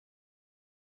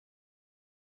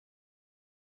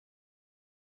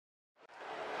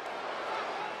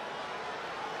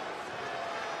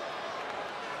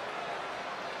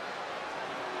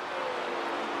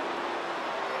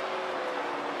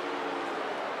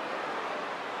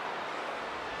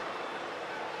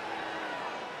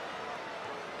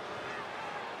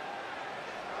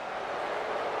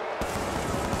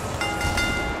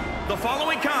The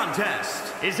following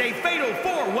contest is a fatal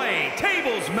four-way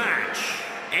tables match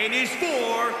and is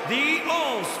for the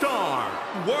All-Star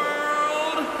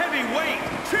World Heavyweight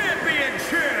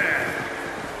Championship.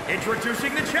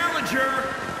 Introducing the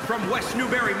challenger from West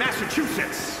Newbury,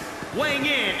 Massachusetts, weighing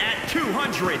in at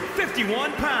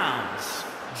 251 pounds,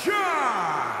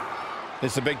 John.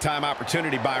 This is a big-time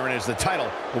opportunity, Byron, as the title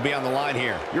will be on the line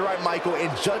here. You're right, Michael,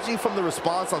 and judging from the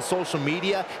response on social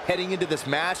media heading into this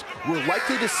match, we're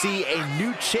likely to see a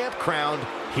new champ crowned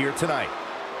here tonight.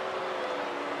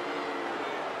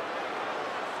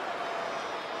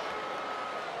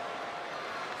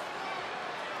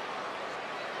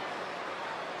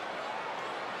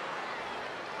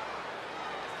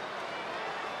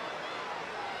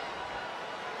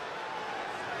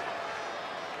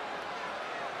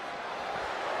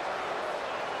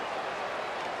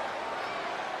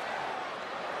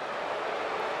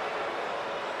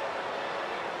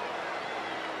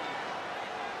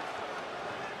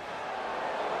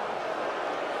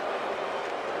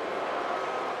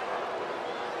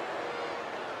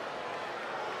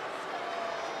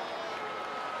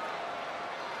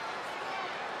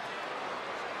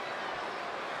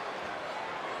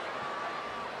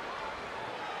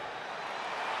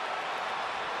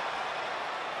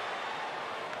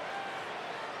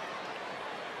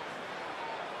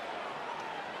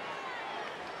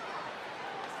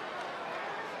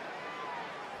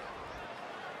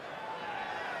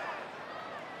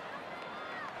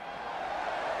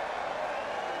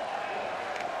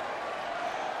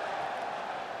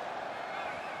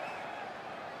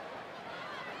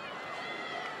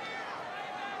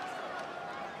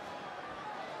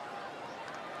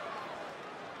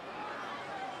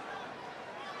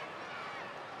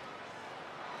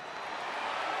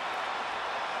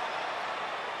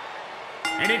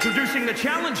 And introducing the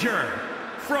challenger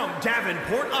from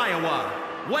Davenport, Iowa,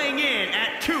 weighing in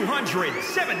at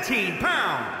 217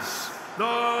 pounds,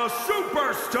 the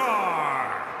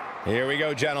Superstar. Here we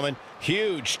go, gentlemen.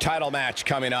 Huge title match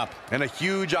coming up. And a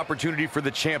huge opportunity for the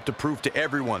champ to prove to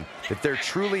everyone that there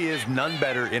truly is none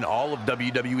better in all of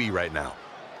WWE right now.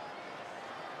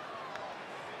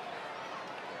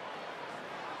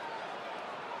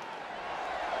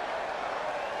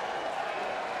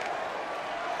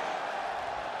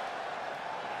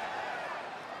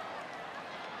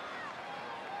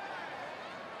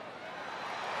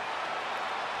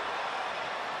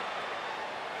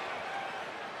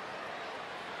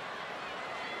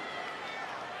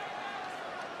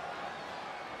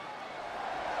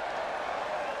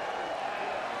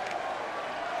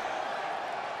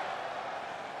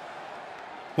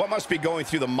 What must be going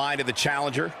through the mind of the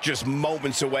challenger, just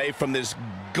moments away from this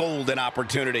golden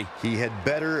opportunity? He had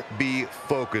better be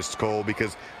focused, Cole,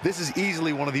 because this is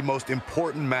easily one of the most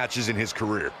important matches in his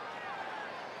career.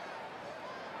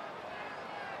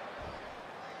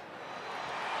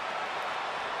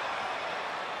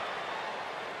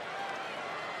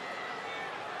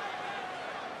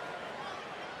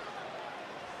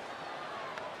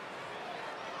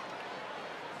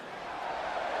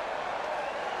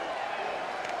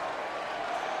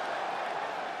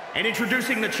 And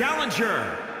introducing the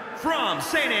challenger from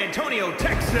San Antonio,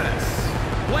 Texas,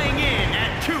 weighing in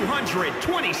at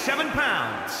 227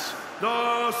 pounds,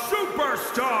 the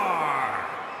Superstar.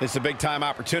 This is a big-time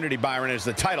opportunity, Byron, as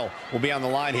the title will be on the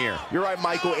line here. You're right,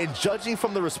 Michael, and judging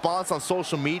from the response on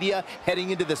social media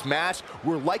heading into this match,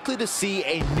 we're likely to see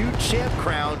a new champ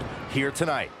crowned here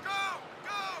tonight.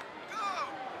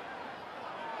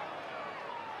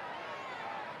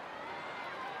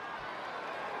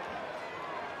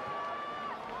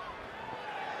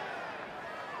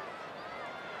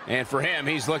 And for him,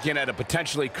 he's looking at a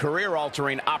potentially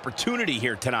career-altering opportunity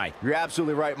here tonight. You're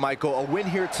absolutely right, Michael. A win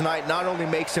here tonight not only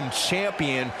makes him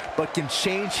champion, but can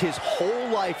change his whole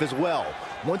life as well.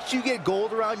 Once you get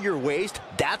gold around your waist,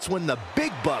 that's when the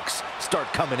big bucks start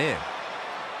coming in.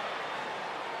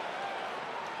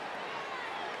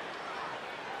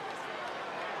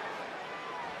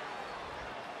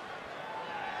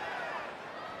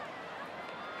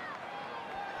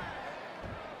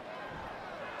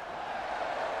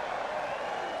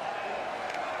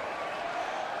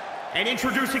 And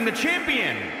introducing the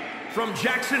champion from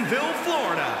Jacksonville,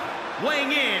 Florida,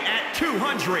 weighing in at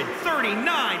 239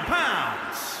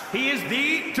 pounds. He is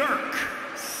the Dirk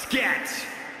Scat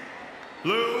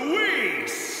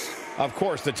Luis. Of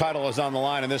course, the title is on the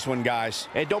line in this one, guys.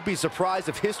 And don't be surprised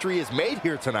if history is made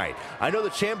here tonight. I know the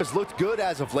champ has looked good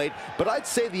as of late, but I'd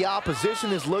say the opposition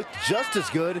has looked just as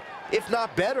good, if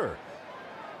not better.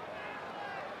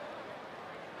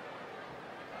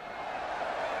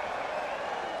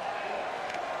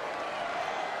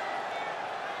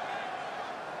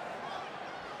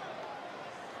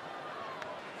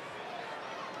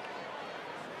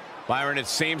 Byron, it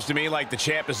seems to me like the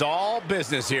champ is all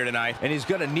business here tonight. And he's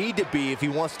going to need to be if he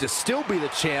wants to still be the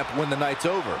champ when the night's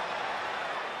over.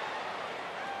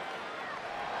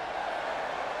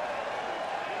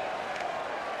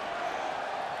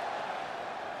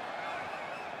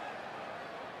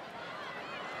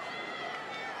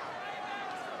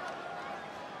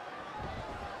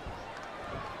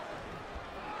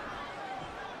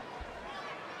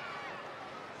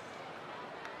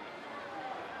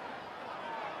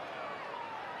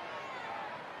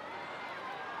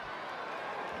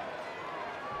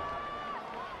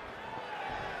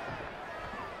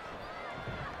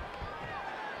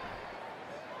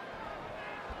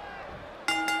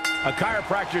 A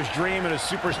chiropractor's dream and a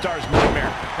superstar's nightmare.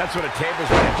 That's what a tables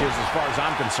match is as far as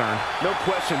I'm concerned. No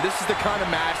question, this is the kind of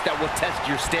match that will test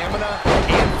your stamina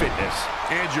and fitness.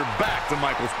 And you're back to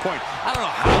Michael's point. I don't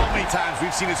know how many times we've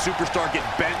seen a superstar get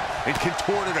bent and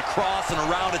contorted across and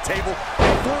around a table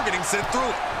before getting sent through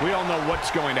it. We all know what's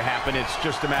going to happen. It's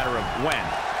just a matter of when.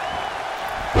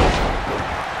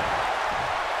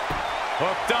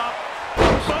 Hooked up.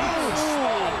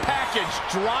 Boom! Package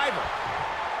driver.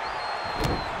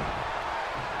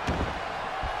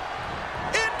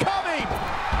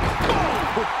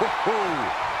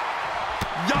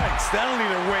 Yikes, that'll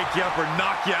either wake you up or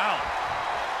knock you out.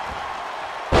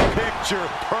 Picture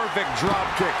perfect drop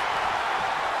kick.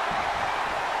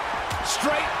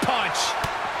 Straight punch.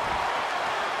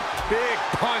 Big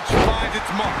punch finds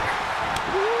its mark.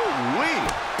 Woo-wee.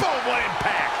 Boom, what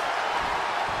impact.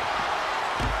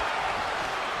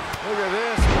 Look at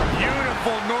this.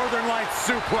 Beautiful Northern Lights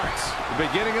suplex. The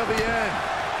beginning of the end.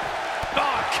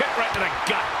 Oh, kick right to the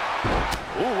gut.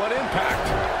 Ooh, what impact.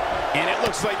 And it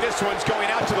looks like this one's going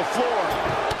out to the floor.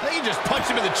 They just punched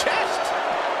him in the chest.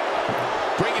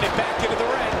 Bringing it back into the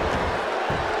ring.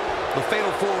 The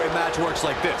fatal four-way match works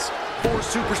like this. 4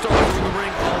 superstars are in the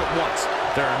ring all at once.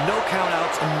 There are no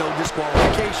countouts and no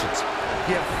disqualifications.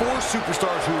 You have 4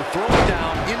 superstars who are thrown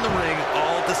down in the ring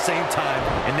all at the same time,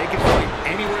 and they can fight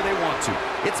anywhere they want to.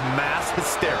 It's mass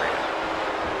hysteria.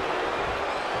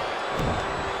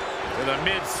 To the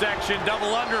midsection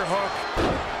double underhook.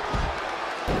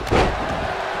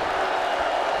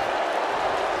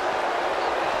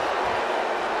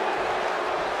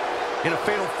 In a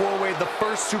fatal four-way, the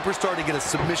first superstar to get a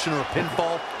submission or a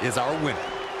pinfall is our winner.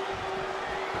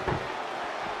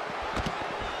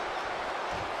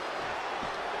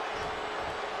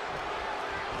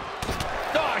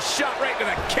 Oh, shot right to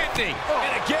the kidney. Oh.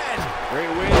 And again. Great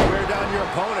way to wear down your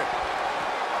opponent.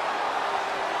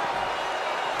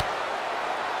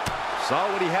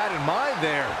 Saw what he had in mind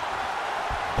there.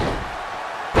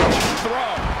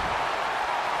 Throw.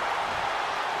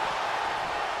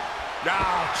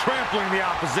 Ah, trampling the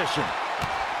opposition.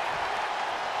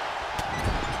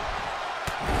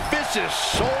 Vicious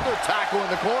shoulder tackle in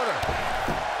the corner.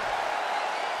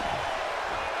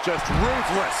 Just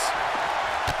ruthless.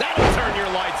 That'll turn your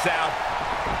lights out.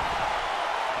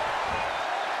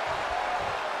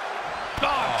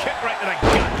 Oh, kick right to the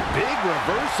gut. Big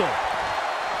reversal.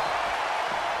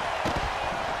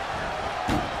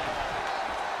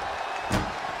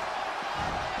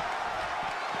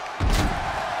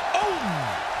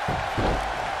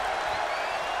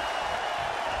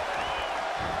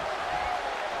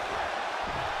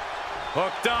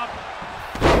 Hooked up.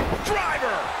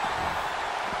 Driver.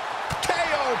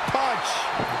 KO punch.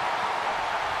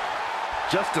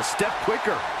 Just a step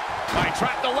quicker. I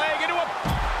trapped the leg into a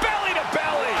belly to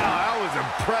belly. Wow, that was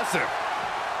impressive.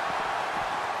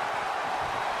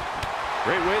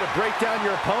 Great way to break down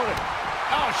your opponent.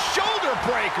 Oh, shoulder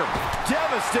breaker.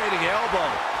 Devastating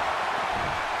elbow.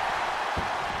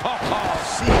 Oh,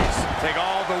 jeez. Take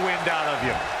all the wind out of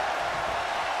you.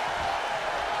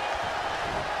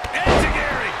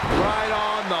 Right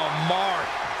on the mark.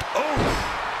 Oof.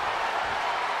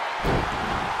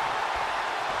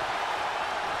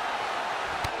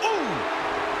 Ooh.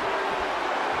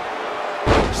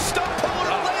 Stump pull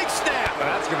to leg snap.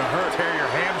 That's going to hurt. Tear your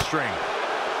hamstring.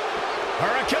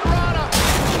 Hurricane Rana.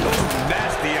 Ooh,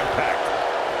 nasty impact.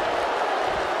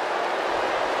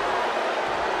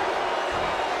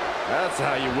 That's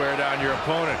how you wear down your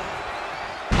opponent.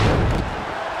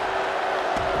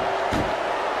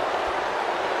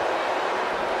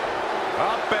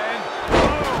 Up and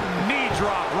boom! Knee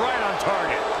drop right on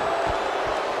target.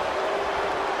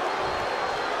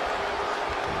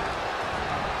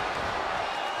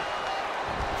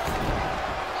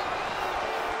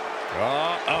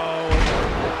 Uh-oh.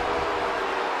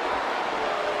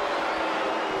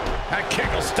 That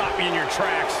kick will stop you in your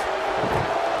tracks.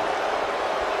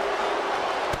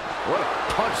 What a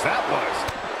punch that was.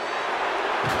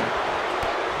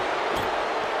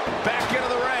 Back into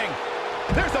the ring.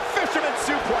 There's a fisherman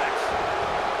suplex.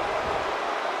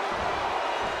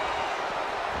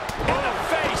 In the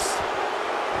face.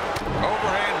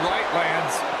 Overhand right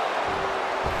lands.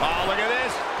 Oh, look at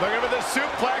this. Look at the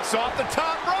suplex off the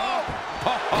top rope.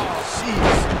 Oh,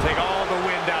 jeez. Take all the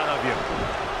wind out of you.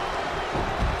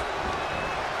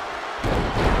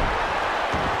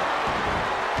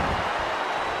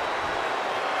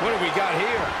 What do we got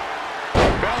here?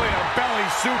 Belly-to-belly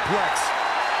suplex.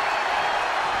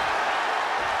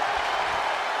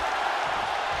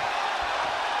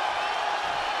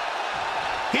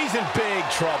 He's in big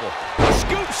trouble.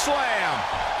 Scoop slam.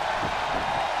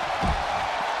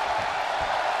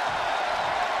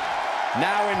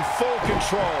 Now in full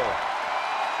control.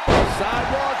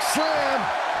 Sidewalk slam.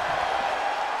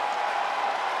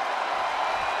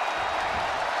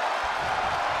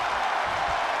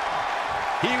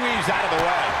 He weaves out of the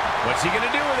way. What's he going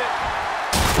to do with it?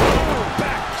 Oh,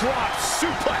 backdrop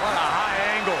suplex. What a high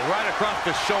angle right across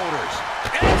the shoulders.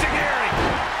 Enzuigiri.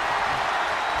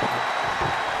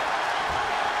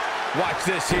 Watch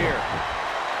this here.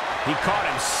 He caught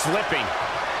him slipping.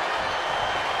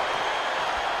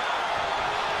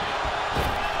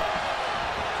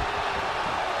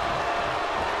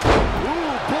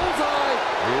 Ooh, bullseye.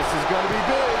 This is going to be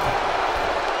big.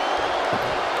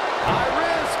 High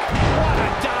risk. What a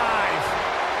dive.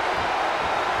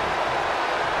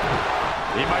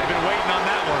 He might have been waiting on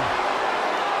that one.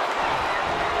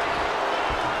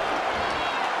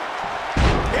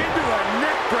 Into a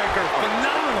neck breaker.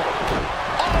 Phenomenal.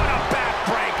 Oh, and a back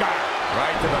breaker.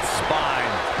 Right to the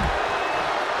spine.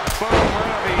 Boom,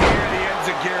 right over here, the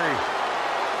Enzuigiri.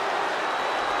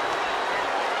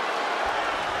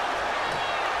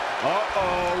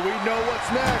 Uh-oh, we know what's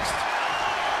next.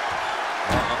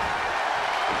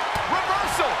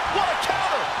 Reversal. What a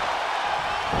counter.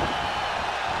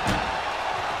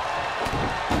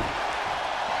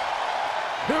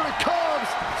 Here it comes.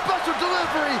 Special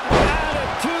delivery.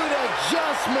 Attitude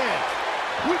adjustment.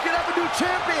 We can have a new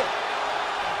champion.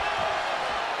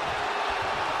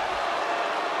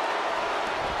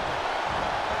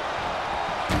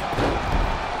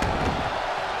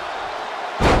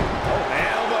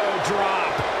 Elbow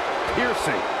drop.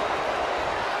 Piercing.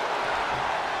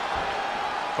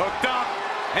 Hooked up.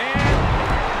 And...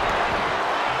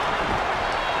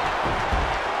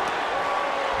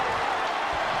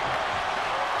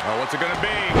 oh, what's it going to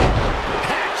be?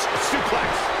 Catch.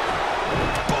 Suplex.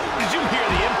 Boom. Did you hear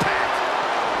the impact?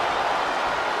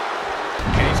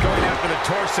 And he's going after the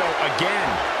torso again.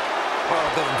 Well,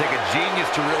 it doesn't take a genius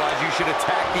to realize you should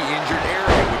attack the injured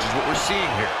area, which is what we're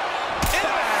seeing here. And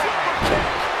a super kick.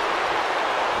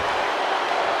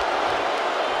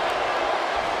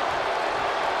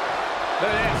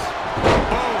 Look at this.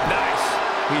 Boom. Nice.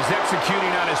 He's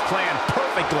executing on his plan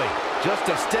perfectly. Just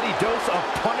a steady dose of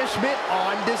punishment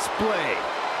on display.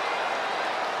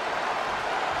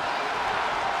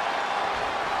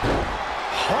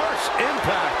 Harsh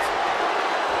impact.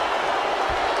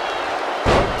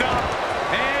 Hooked up.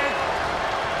 And...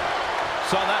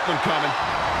 saw that one coming.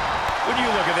 When you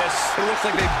look at this, It looks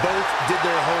like they both did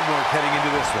their homework heading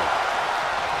into this one.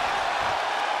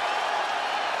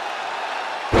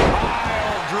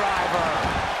 pile driver.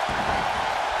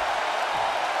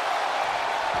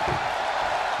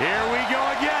 Here we go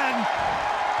again.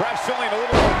 Perhaps feeling a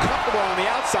little more comfortable on the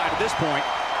outside at this point.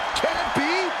 Can it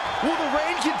be? Will the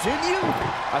reign continue?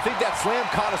 I think that slam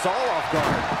caught us all off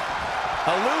guard.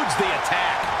 Eludes the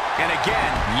attack. And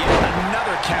again, yet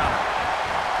another counter.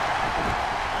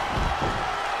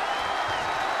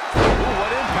 Ooh,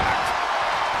 what impact.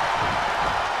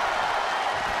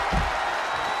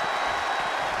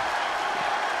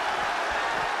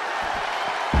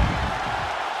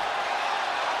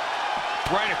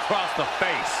 Right across the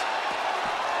face.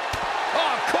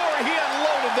 Oh, Corey, he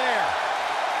unloaded there.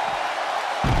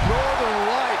 Northern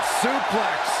Lights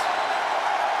suplex.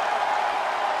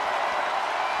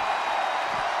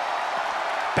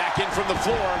 Back in from the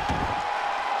floor.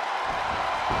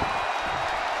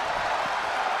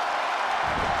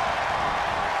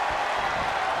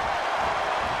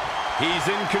 He's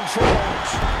in control.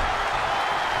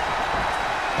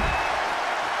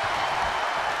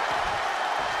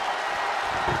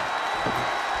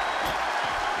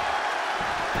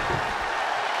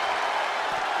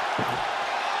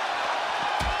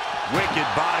 Wicked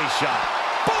body shot.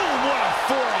 Boom, what a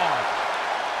forearm.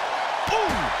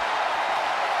 Boom.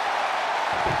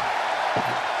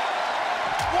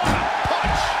 What a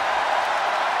punch.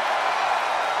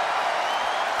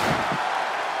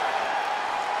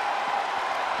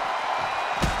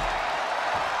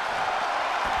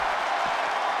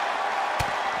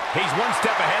 He's one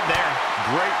step ahead there.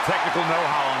 Great technical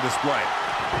know-how on display.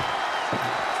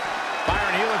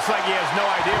 Byron, he looks like he has no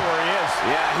idea where he is.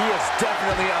 Yeah, he is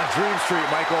definitely on Dream Street,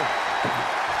 Michael.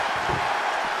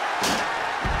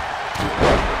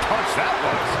 Punch that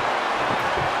was.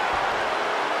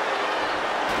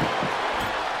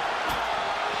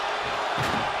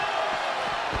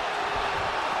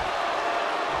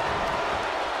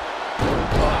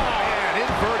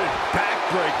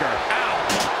 Breaker. Ow!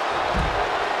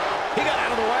 He got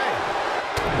out of the way.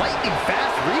 Lightning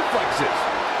fast reflexes.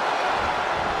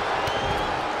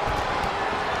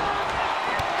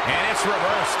 And it's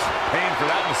reversed. Paying for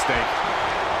that mistake.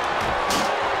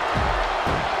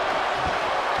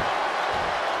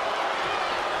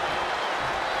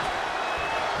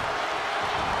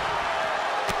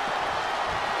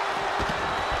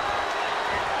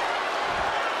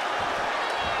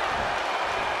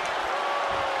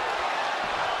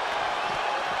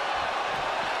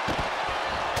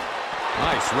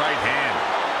 Nice right hand.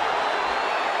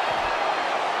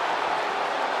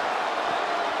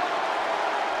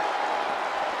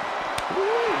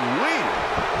 Woo-wee.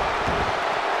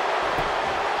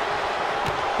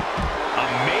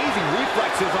 Amazing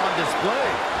reflexes on display.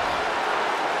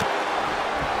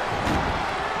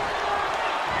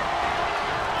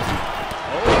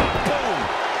 Oh, boom.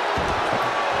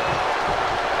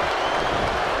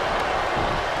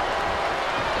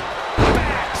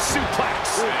 Back suplex.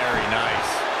 Very nice.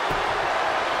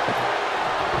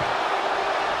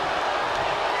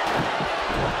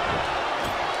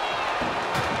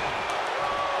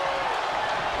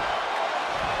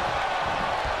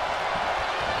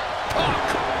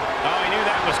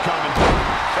 Coming.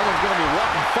 Someone's going to be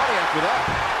walking funny after that.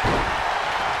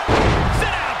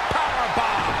 Sit out, power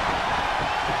bomb.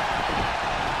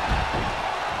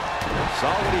 Saw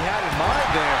what he had in mind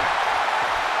there.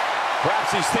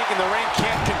 Perhaps he's thinking the ring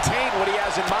can't contain what he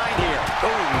has in mind here. Oh,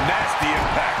 nasty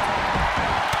impact.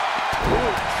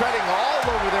 Ooh, treading all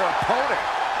over their opponent.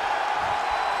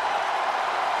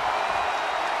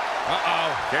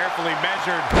 Uh-oh, carefully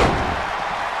measured.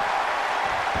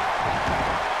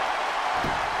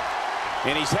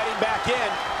 And he's heading back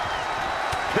in.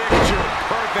 Picture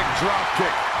perfect drop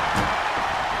kick.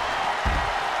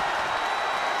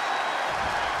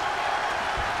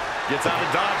 Gets out of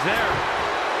dodge there.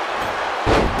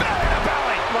 Belly to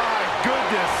belly. My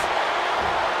goodness.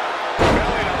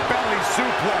 Belly to belly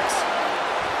suplex.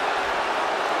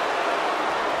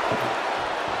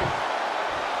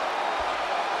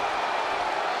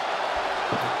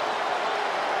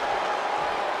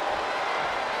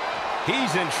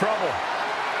 He's in trouble.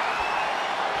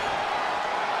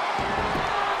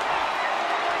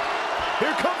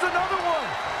 Here comes another one.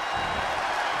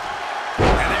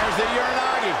 And there's the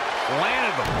Uranagi.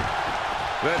 Landed them.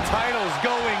 The title's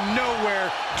going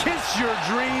nowhere. Kiss your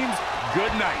dreams.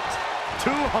 Good night.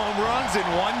 2 home runs in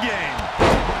 1 game.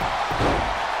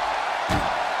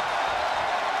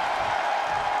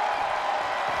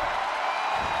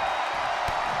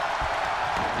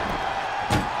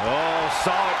 Oh,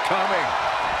 saw it coming.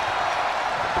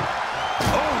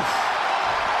 Oof.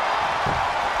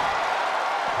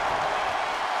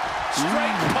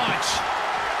 Straight punch.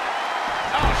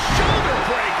 Oh, shoulder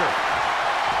breaker.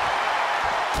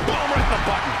 Boom, right in the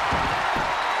button.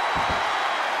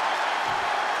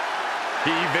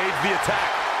 He evades the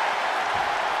attack.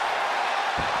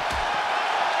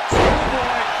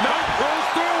 Schoolboy. No, rolls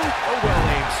through. A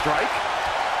well-aimed strike.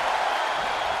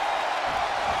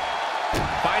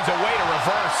 Finds a way to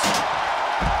reverse.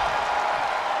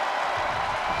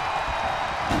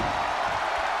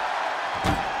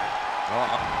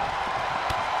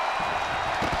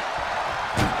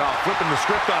 Oh, flipping the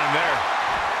script on him there.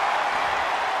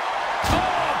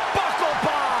 Oh, buckle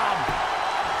bomb.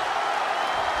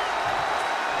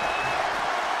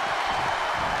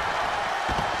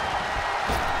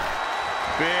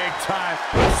 Big time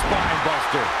spine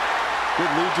buster.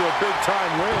 Could lead to a big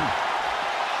time win.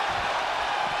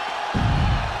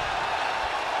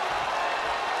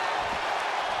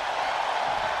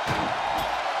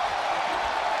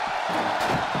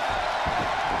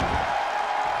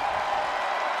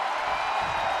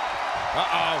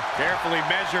 Uh-oh, carefully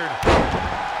measured.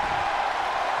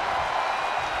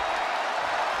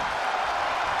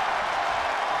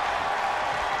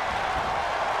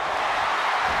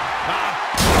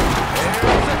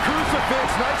 There's a crucifix.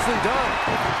 Nicely done.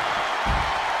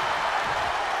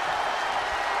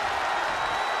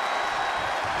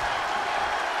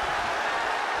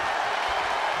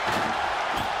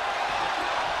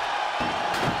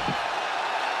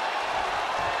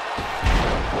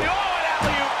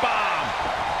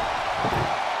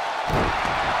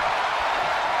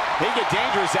 They get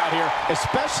dangerous out here,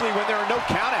 especially when there are no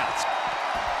countouts.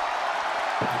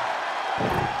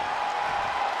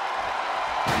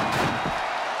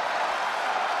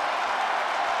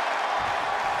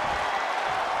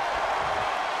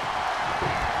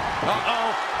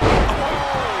 Uh-oh.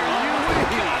 Oh,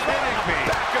 You got me.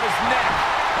 Back of his neck.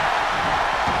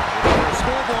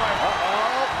 Schoolboy.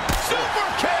 Uh-oh. Super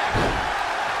kick.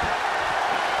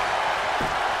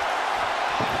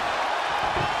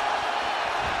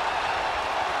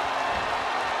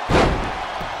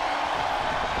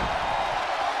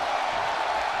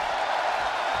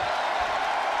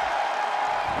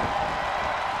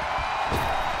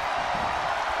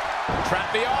 Trap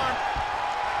the arm.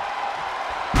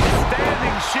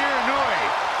 Standing Shiranui.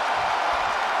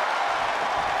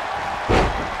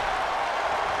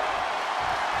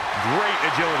 Great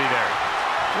agility there.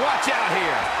 Watch out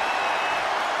here.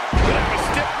 Gonna have a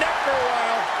stiff neck for a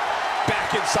while. Back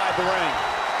inside the ring.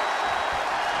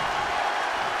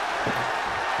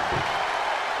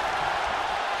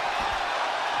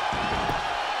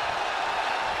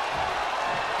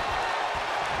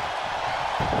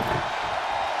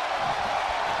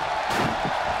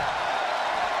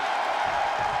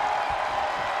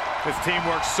 This team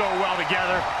works so well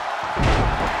together.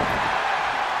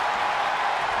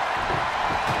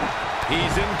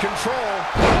 He's in control.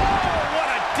 Oh, what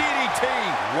a DDT.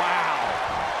 Wow.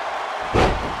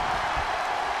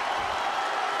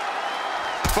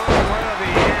 Boom, right on the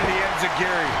ear, the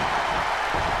enziguri.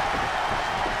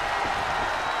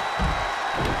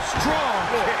 Strong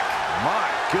kick. My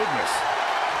goodness.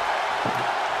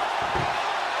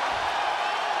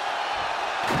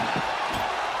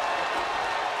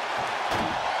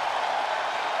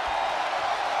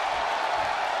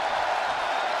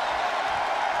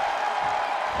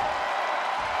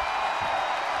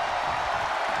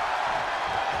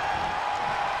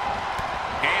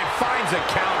 Finds a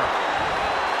counter.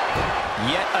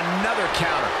 Yet another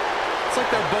counter. It's like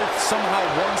they're both somehow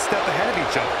one step ahead of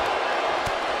each other.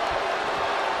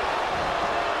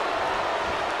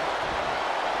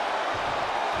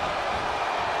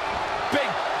 Big.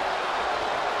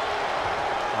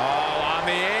 Oh, on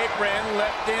the apron,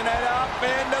 lifting it up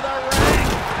into the ring.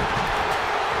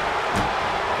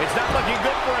 It's not looking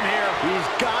good for him here. He's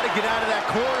got to get out of that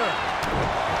corner.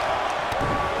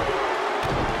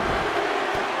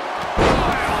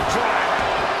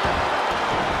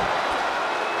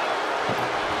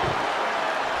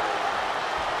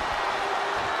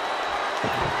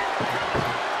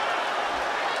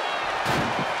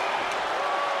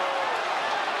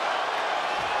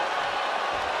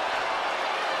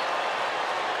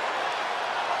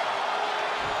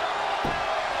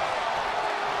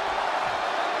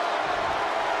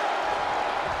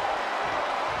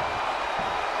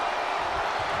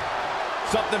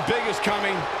 Something big is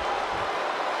coming.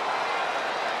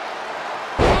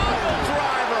 Pile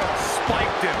driver.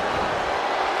 Spiked him.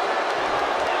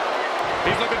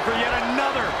 He's looking for yet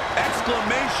another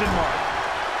exclamation mark.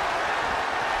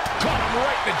 Caught him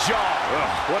right in the jaw.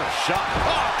 Ugh, what a shot.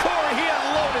 Oh, Corey, he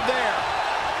unloaded there.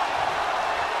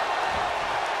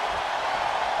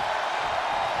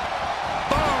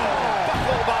 Boom!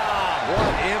 Buffalo bomb.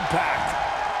 What impact.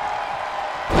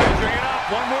 Measuring it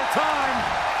up one more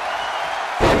time.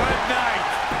 Good night.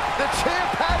 The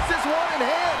champ has this one in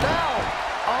hand now.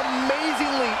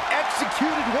 Amazingly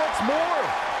executed once more.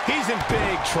 He's in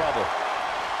big trouble.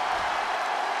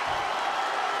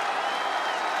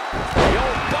 The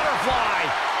old butterfly.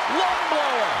 Lung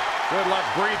blower. Good luck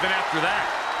breathing after that.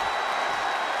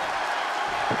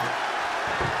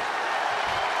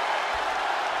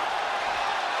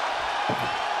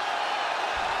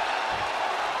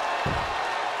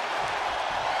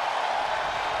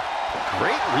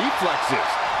 Great reflexes.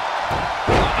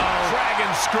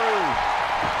 Dragon screw.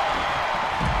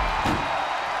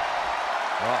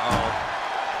 Oh,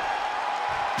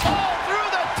 through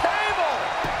the table.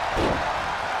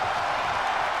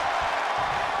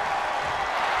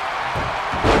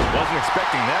 Wasn't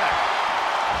expecting that.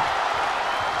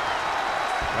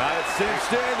 Got it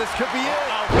cinched in. This could be it.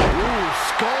 Ooh,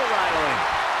 skull rattling.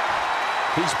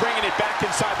 He's bringing it back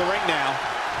inside the ring now.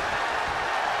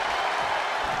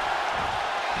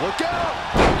 Look out.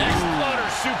 Exploder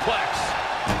suplex.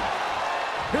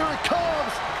 Here it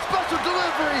comes. Special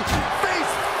delivery.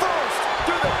 Face first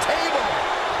through the table.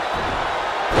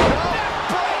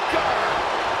 Neckbreaker.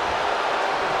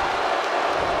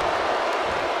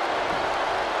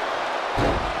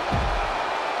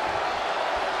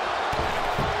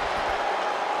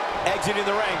 Exiting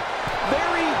the ring.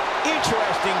 Very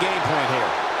interesting game plan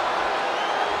here.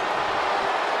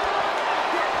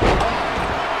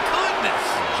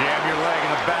 Jam your leg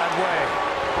in the bad way.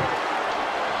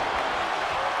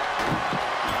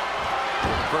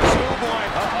 For a schoolboy.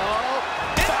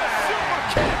 Uh-oh. It's a super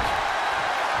kick.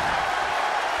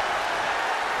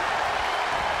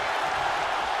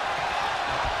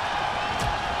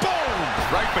 Boom!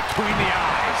 Right between the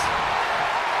eyes.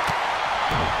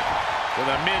 To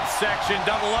the midsection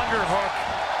double underhook.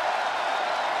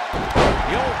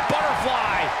 The old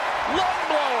butterfly. Lung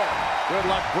blower. Good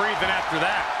luck breathing after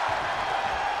that.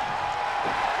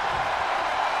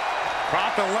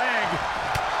 Prop the leg.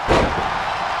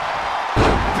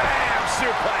 Bam!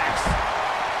 Suplex.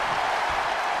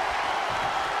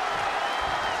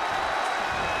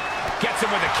 Gets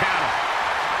him with a counter.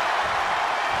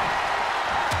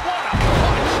 What a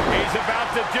punch. He's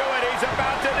about to do it. He's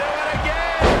about to do it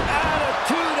again.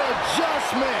 Attitude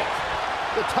adjustment.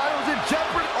 The title's in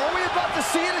jeopardy. Are we about to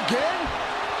see it again?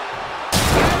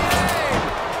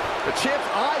 The champ's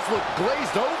eyes look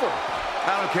glazed over.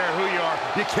 I don't care who you are,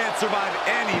 you can't survive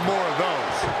any more of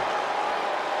those.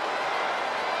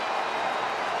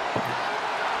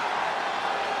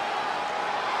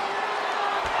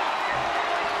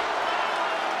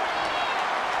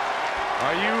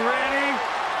 Are you ready?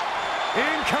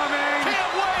 Incoming!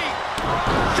 Can't wait!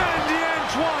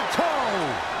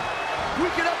 We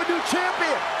could have a new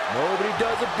champion. Nobody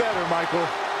does it better, Michael.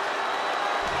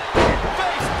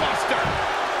 Face buster!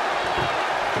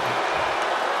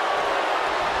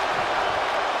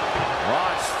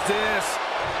 Watch this.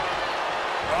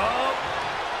 Oh.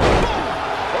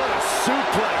 What a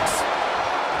suplex.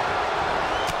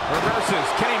 Reverses.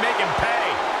 Can he make him pay?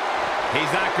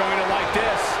 He's not going to like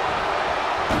this.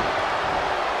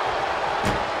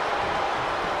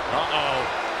 Uh-oh.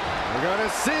 We're going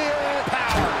to see it.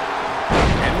 Power.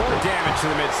 And more damage to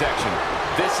the midsection.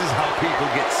 This is how people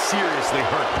get seriously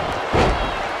hurt.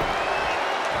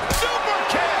 Super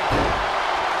kick!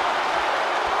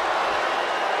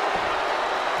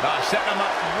 Setting him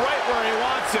up right where he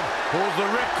wants him. Pulls the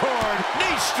ripcord.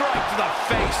 Knee strike to the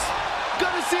face.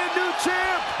 Gonna see a new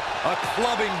champ. A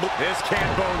clubbing. This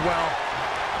can't bode well.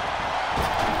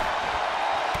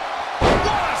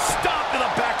 What a stop to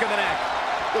the back of the neck.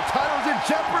 The title's in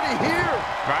jeopardy here.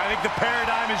 I think the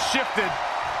paradigm has shifted.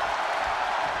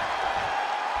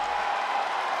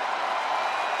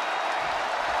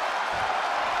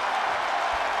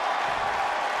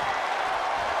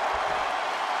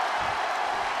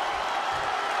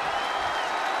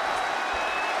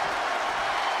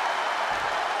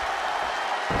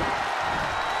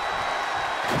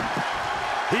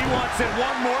 He wants it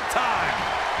one more time.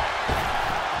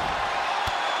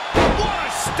 What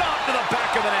a stop to the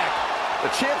back of the neck. The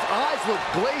champ's eyes look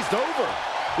glazed over.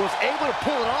 Was able to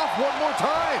pull it off one more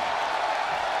time.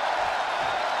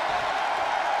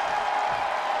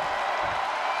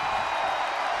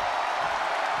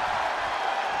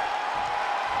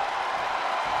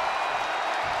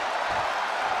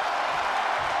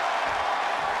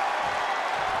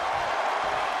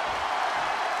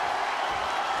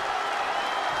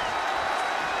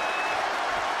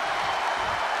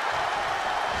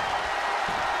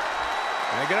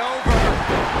 Make it over.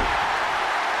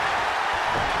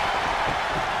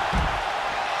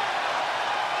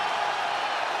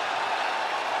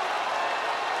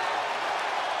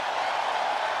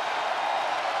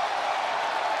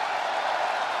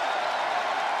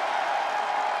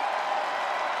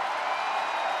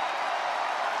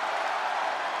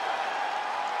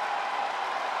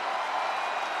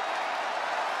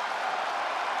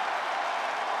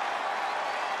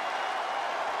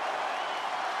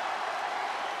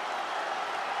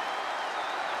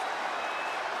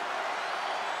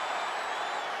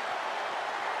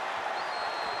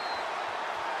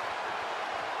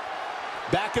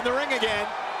 Back in the ring again.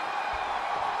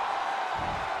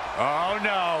 Oh,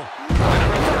 no. And a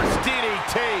reverse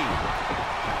DDT.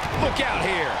 Look out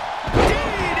here.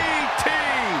 DDT!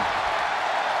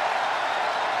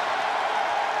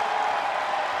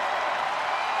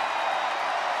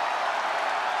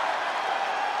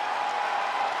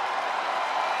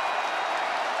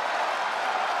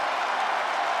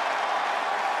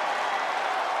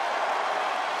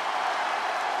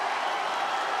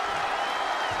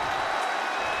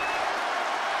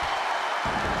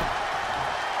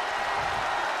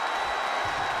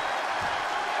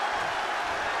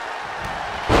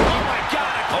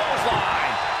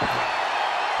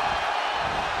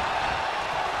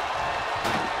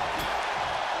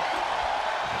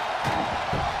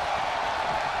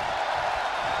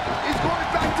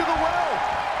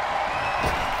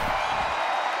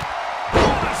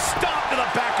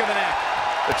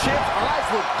 The champ's eyes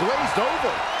look glazed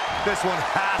over. This one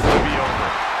has to be over.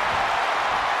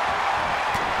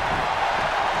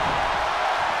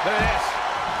 Look at this.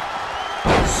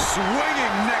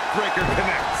 Swinging neck breaker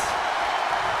connects.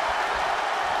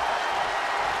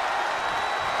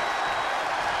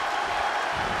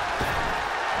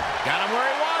 Got him where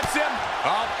he wants him.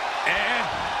 Up and...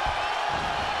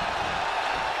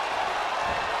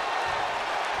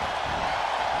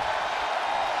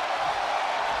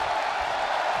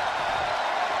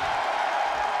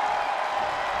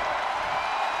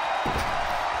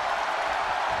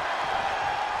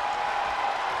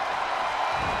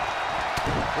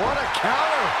 What a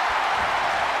counter.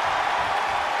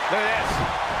 Look at this.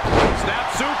 Snap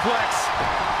suplex.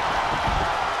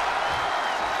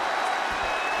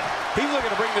 He's looking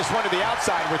to bring this one to the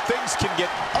outside where things can get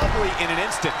ugly in an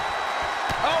instant.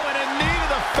 Oh, and a knee to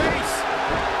the face.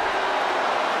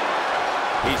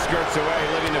 He skirts away,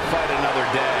 looking to fight another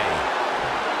day.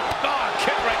 Oh,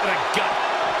 kick right to the gut.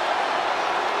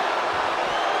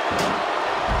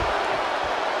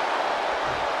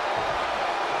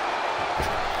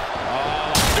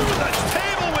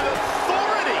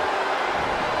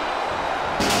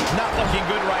 Looking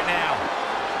good right now.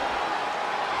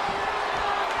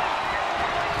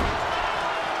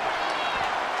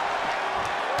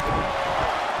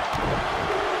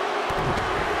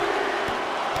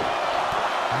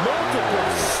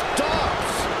 Multiple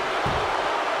stops.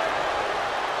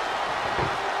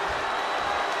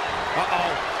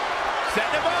 Uh-oh.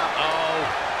 Setting him up. Oh.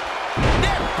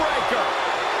 Neck breaker.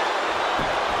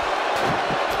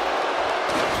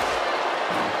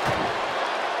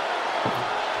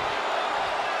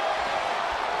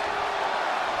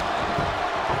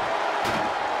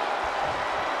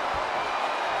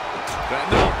 No.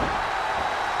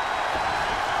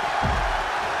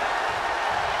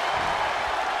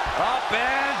 Up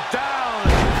and down.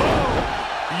 Boom.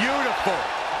 Beautiful.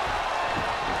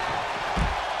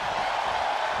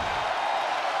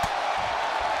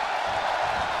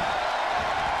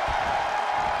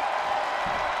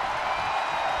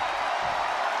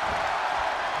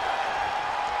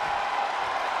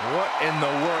 What in the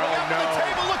world? Look out for the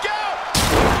table, look out!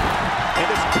 And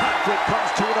this conflict comes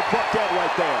to an abrupt end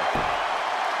right there.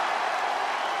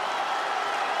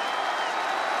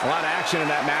 A lot of action in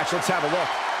that match. Let's have a look.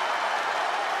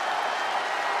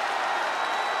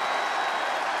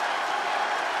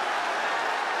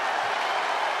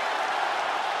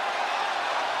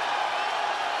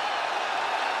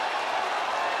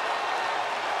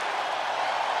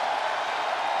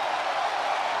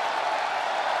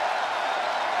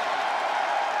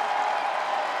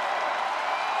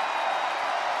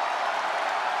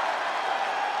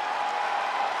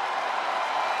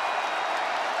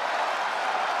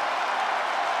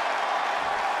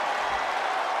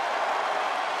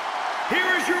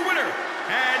 Here is your winner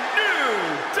and new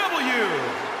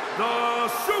the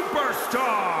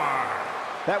Superstar.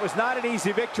 That was not an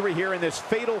easy victory here in this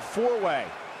fatal four-way.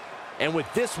 And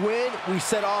with this win, we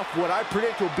set off what I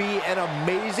predict will be an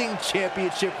amazing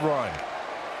championship run.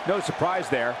 No surprise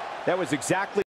there. That was exactly